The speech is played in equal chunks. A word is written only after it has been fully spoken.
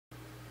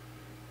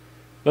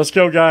Let's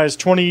go, guys.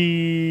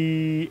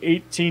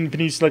 2018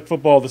 Panini Select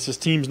Football. This is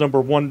teams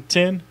number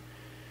 110.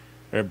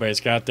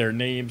 Everybody's got their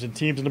names and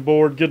teams on the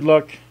board. Good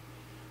luck.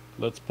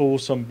 Let's pull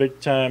some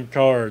big-time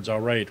cards. All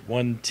right,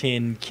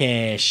 110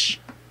 cash.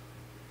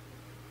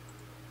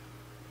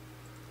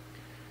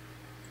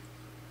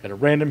 Got a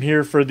random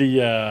here for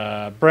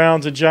the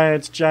Browns and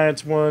Giants.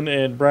 Giants 1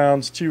 and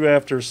Browns 2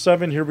 after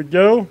 7. Here we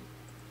go.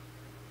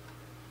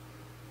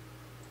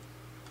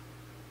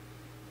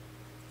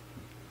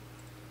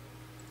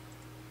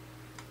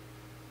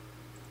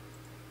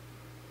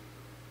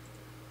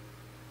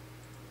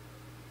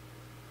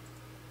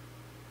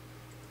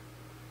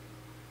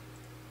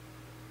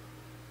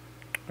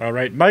 All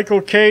right,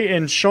 Michael K.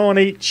 and Sean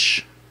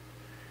H.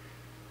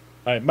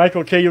 All right,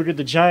 Michael K., you'll get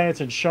the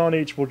Giants, and Sean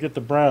H. will get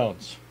the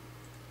Browns.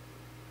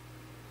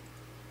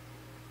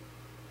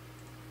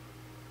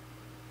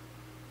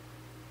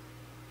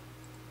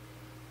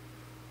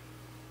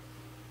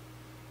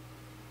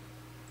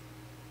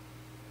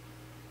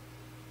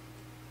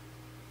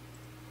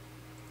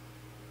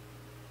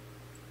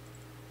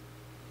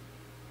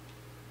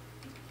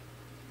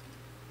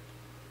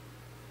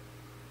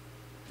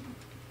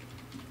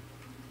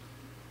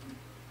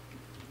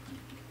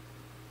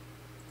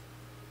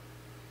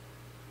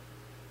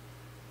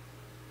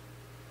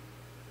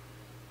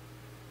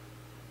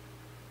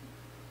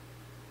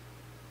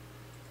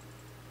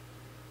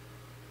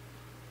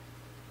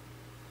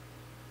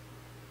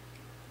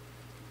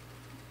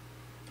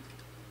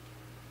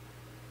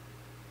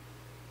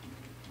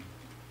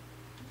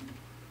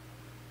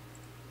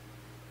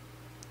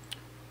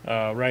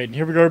 Right,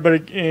 here we go,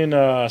 everybody, in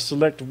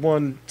Select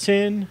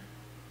 110.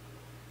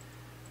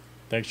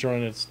 Thanks for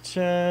running its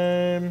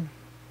time.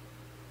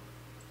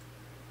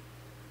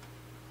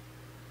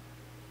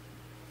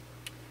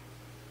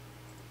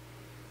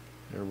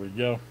 Here we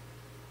go.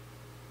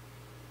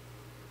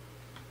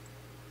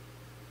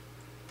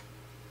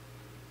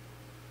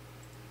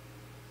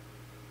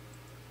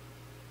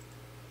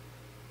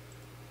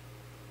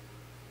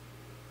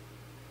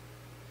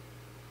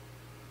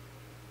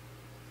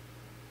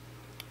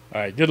 All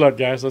right, good luck,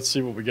 guys. Let's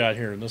see what we got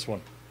here in this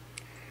one.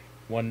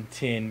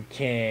 110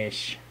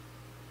 cash.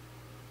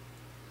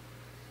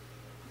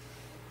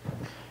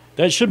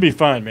 That should be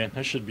fine, man.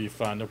 That should be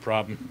fine. No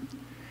problem.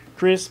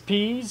 Chris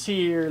P's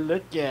here.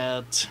 Look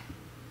out.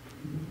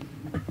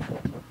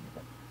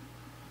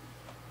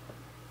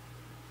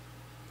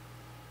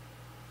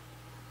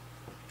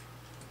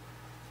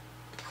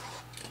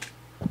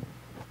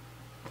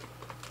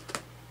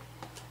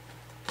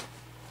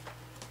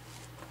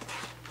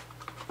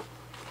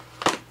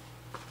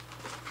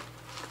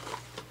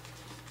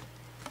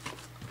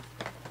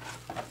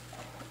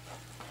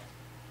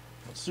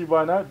 See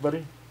why not,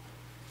 buddy.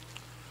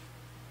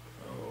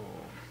 Oh,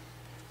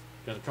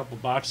 got a couple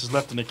boxes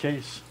left in the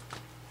case.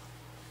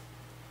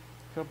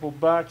 Couple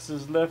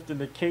boxes left in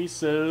the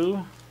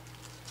queso.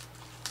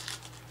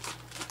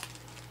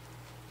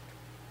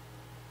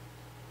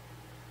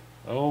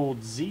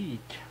 Old Zeke.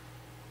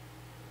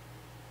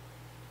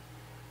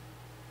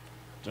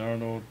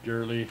 Darnold,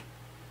 Gurley.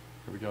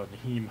 Here we go.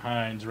 Naheem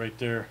Hines right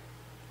there.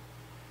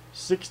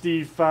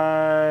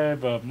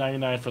 65 of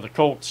 99 for the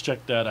Colts.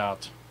 Check that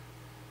out.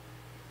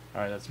 All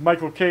right, that's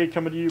Michael K.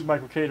 coming to you.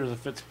 Michael K. There's a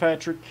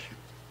Fitzpatrick.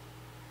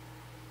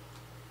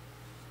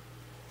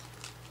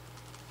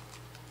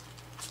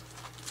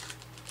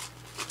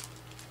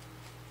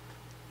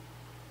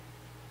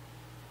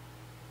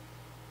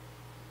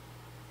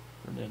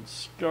 And then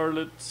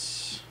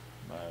Scarlett.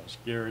 Miles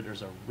Garrett.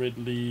 There's a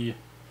Ridley.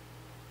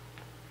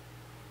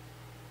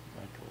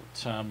 Michael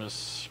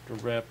Thomas.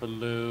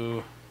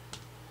 Garoppolo.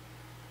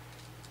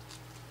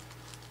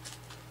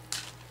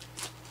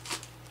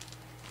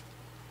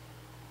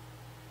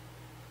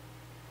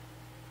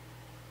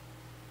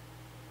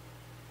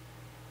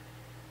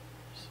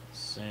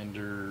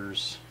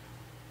 Sanders.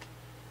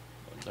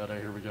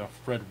 Here we go.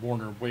 Fred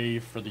Warner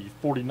wave for the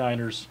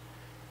 49ers.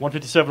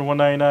 157,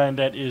 199.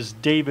 That is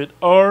David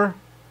R.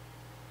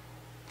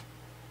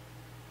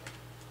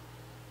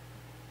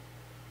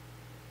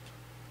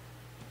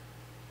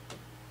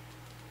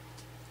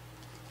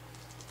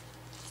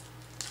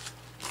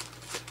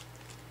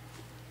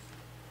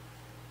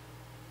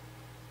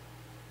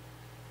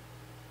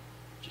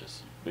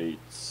 Jesse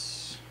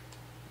Bates.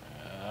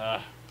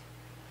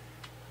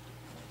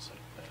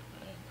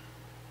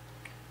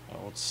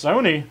 Old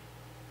Sony,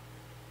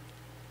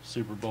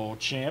 Super Bowl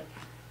champ.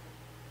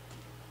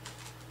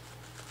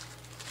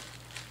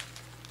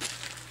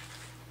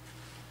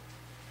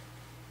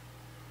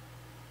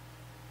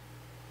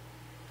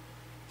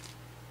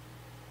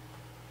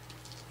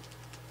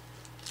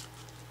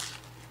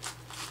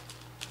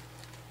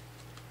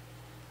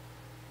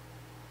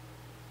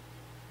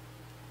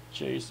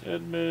 Chase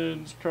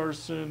Edmonds,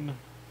 Carson.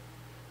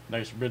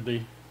 Nice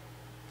Ridley.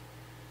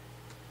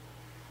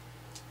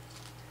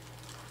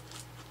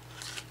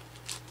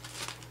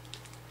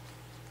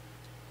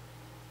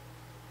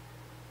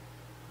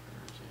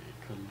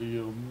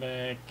 Khalil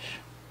Mack.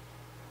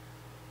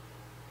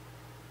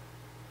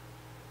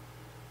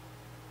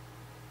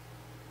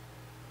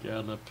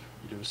 Gallup,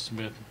 Edo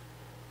Smith,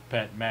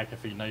 Pat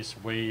McAfee. Nice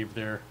wave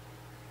there.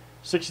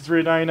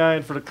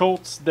 63.99 for the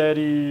Colts. That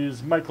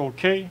is Michael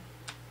K.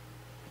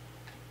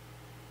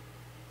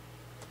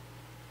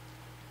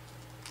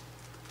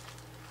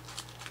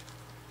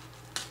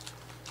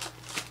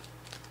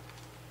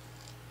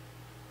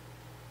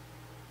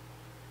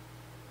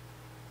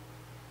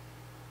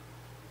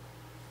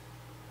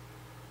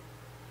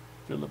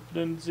 Philip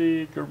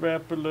Lindsay,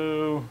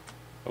 Garoppolo.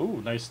 Oh,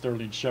 nice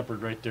Sterling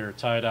Shepard right there,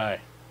 tie-dye.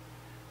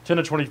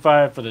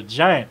 10/25 for the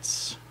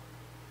Giants.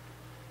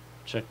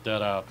 Check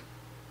that out.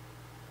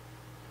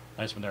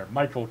 Nice one there,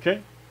 Michael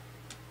K.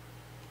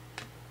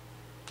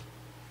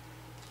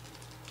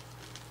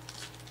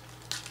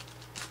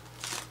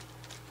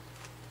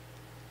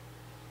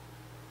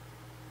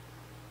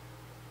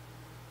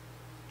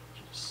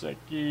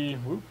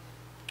 Gisecki, whoop,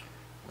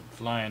 went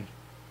flying.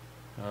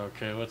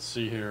 Okay, let's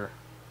see here.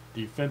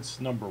 Defense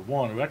number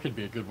 1. Oh, that could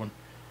be a good one.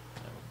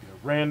 That would be a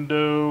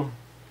rando.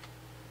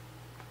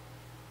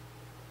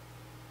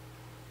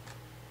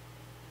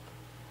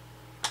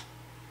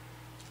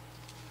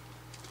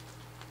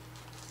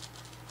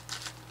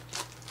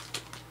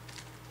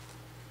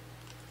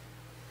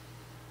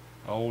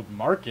 Old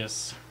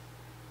Marcus.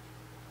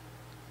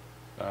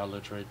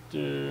 Violet right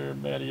there.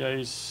 Matty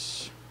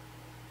Ice.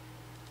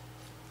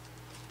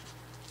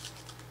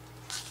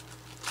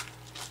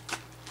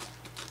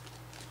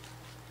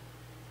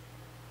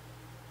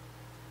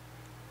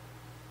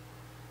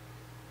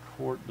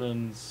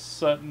 Cortland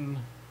Sutton.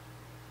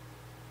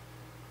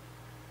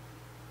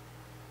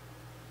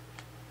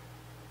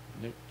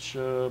 Nick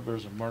Chubb.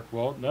 There's a Mark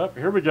Walton. Up.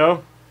 Here we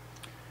go.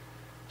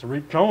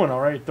 Tariq Cohen.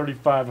 All right.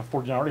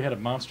 35/49. I already had a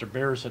Monster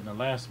Bears hit in the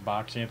last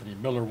box. Anthony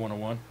Miller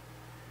 101.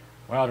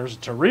 Wow. There's a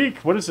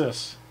Tariq. What is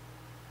this?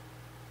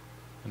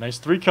 A nice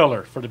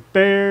 3-color for the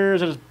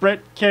Bears. It is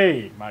Brett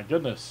K. My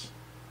goodness.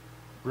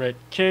 Brett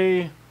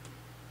K.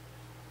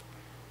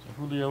 So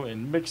Julio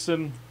and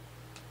Mixon.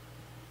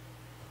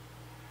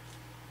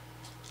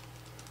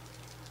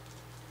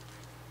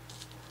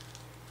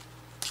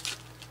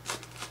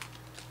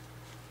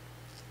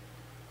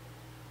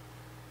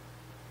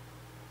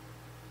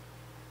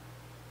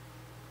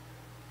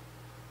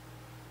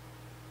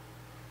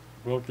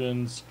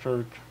 Wilkins,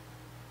 Kirk.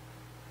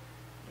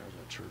 There's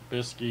a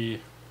Trubisky.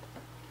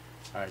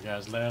 All right,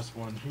 guys, last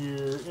one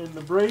here in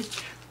the break.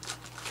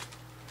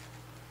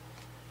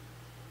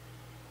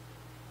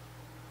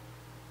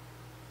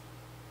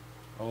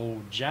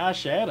 Oh,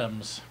 Josh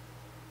Adams.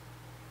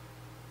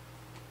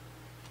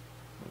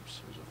 Oops,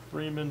 there's a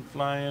Freeman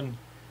flying.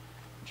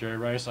 Jerry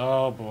Rice.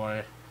 Oh,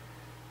 boy.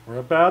 We're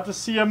about to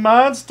see a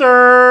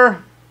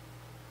monster.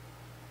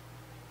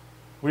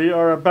 We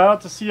are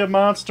about to see a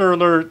monster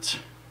alert.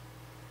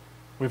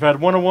 We've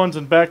had 101s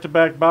in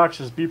back-to-back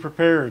boxes. Be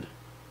prepared.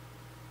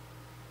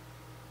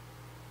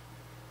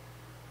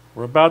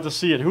 We're about to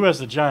see it. Who has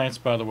the Giants,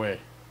 by the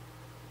way?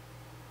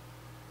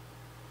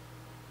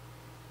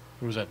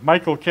 Who was that?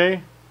 Michael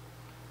K.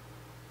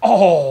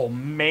 Oh,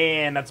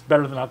 man. That's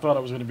better than I thought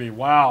it was going to be.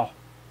 Wow.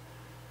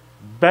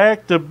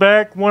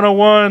 Back-to-back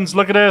 101s.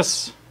 Look at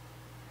this.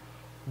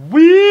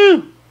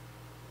 Woo!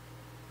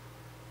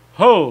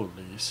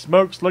 Holy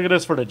smokes. Look at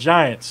this for the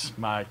Giants.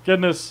 My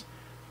goodness.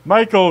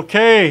 Michael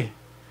K.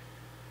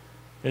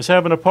 is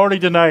having a party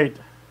tonight.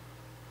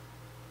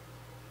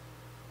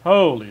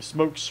 Holy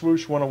smoke,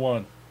 swoosh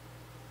 101.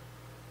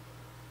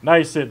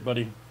 Nice hit,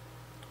 buddy.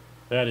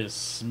 That is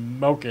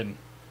smoking.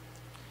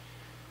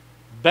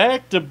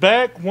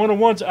 Back-to-back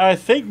 101s. I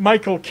think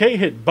Michael K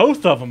hit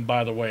both of them,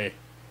 by the way.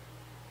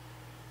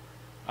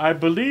 I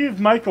believe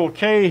Michael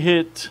K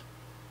hit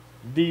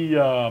the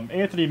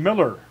Anthony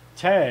Miller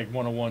tag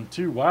 101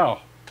 too.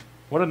 Wow.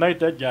 What a night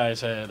that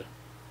guy's had.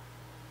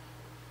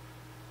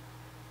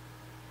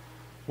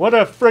 What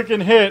a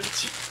freaking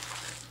hit.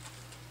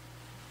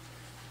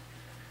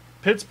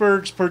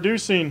 Pittsburgh's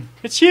producing.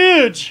 It's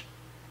huge.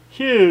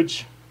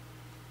 Huge.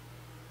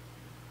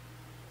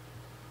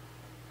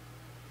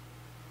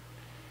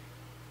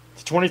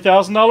 It's a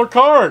 $20,000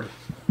 card.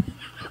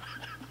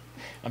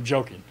 I'm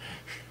joking.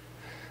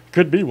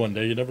 Could be one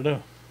day. You never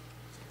know.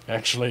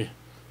 Actually,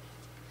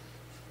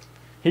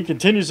 he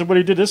continues to what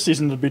he did this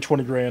season to be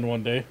 20 grand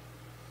one day.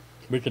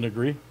 We can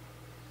agree.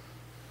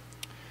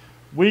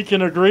 We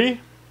can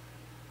agree.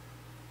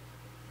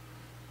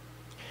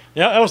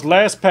 Yeah, that was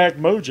last pack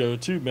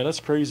mojo too, man. That's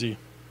crazy.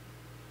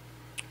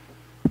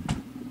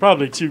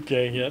 Probably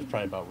 2K. Yeah, that's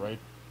probably about right.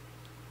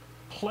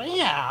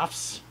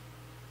 Playoffs?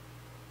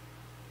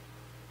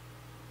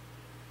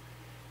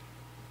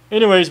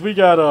 Anyways, we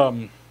got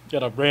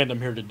a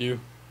random here to do.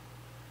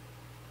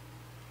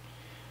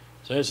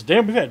 So it's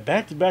damn, we've had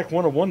back-to-back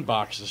 101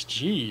 boxes.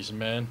 Jeez,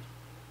 man.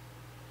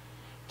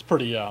 It's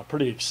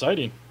pretty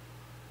exciting.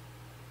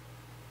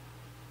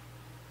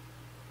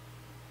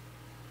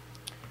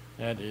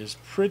 That is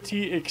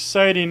pretty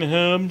exciting,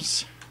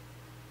 Hums.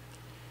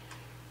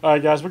 All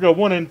right, guys, we'll go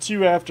 1 and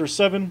 2 after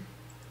 7.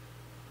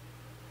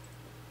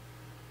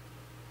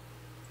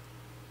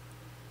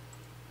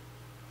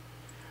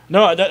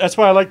 No, that's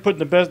why I like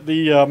putting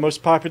the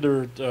most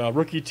popular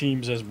rookie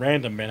teams as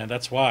random, man. And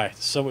that's why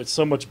it's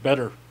so much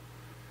better.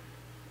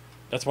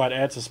 That's why it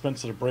adds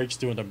suspense to the breaks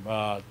doing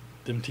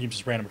them teams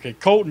as random. Okay,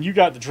 Colton, you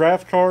got the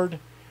draft card,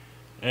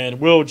 and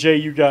Will J,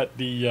 you got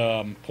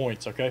the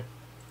points. Okay.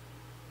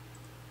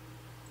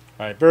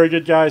 All right, very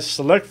good, guys.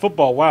 Select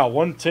football. Wow,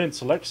 110.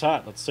 Select's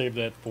hot. Let's save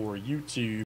that for YouTube.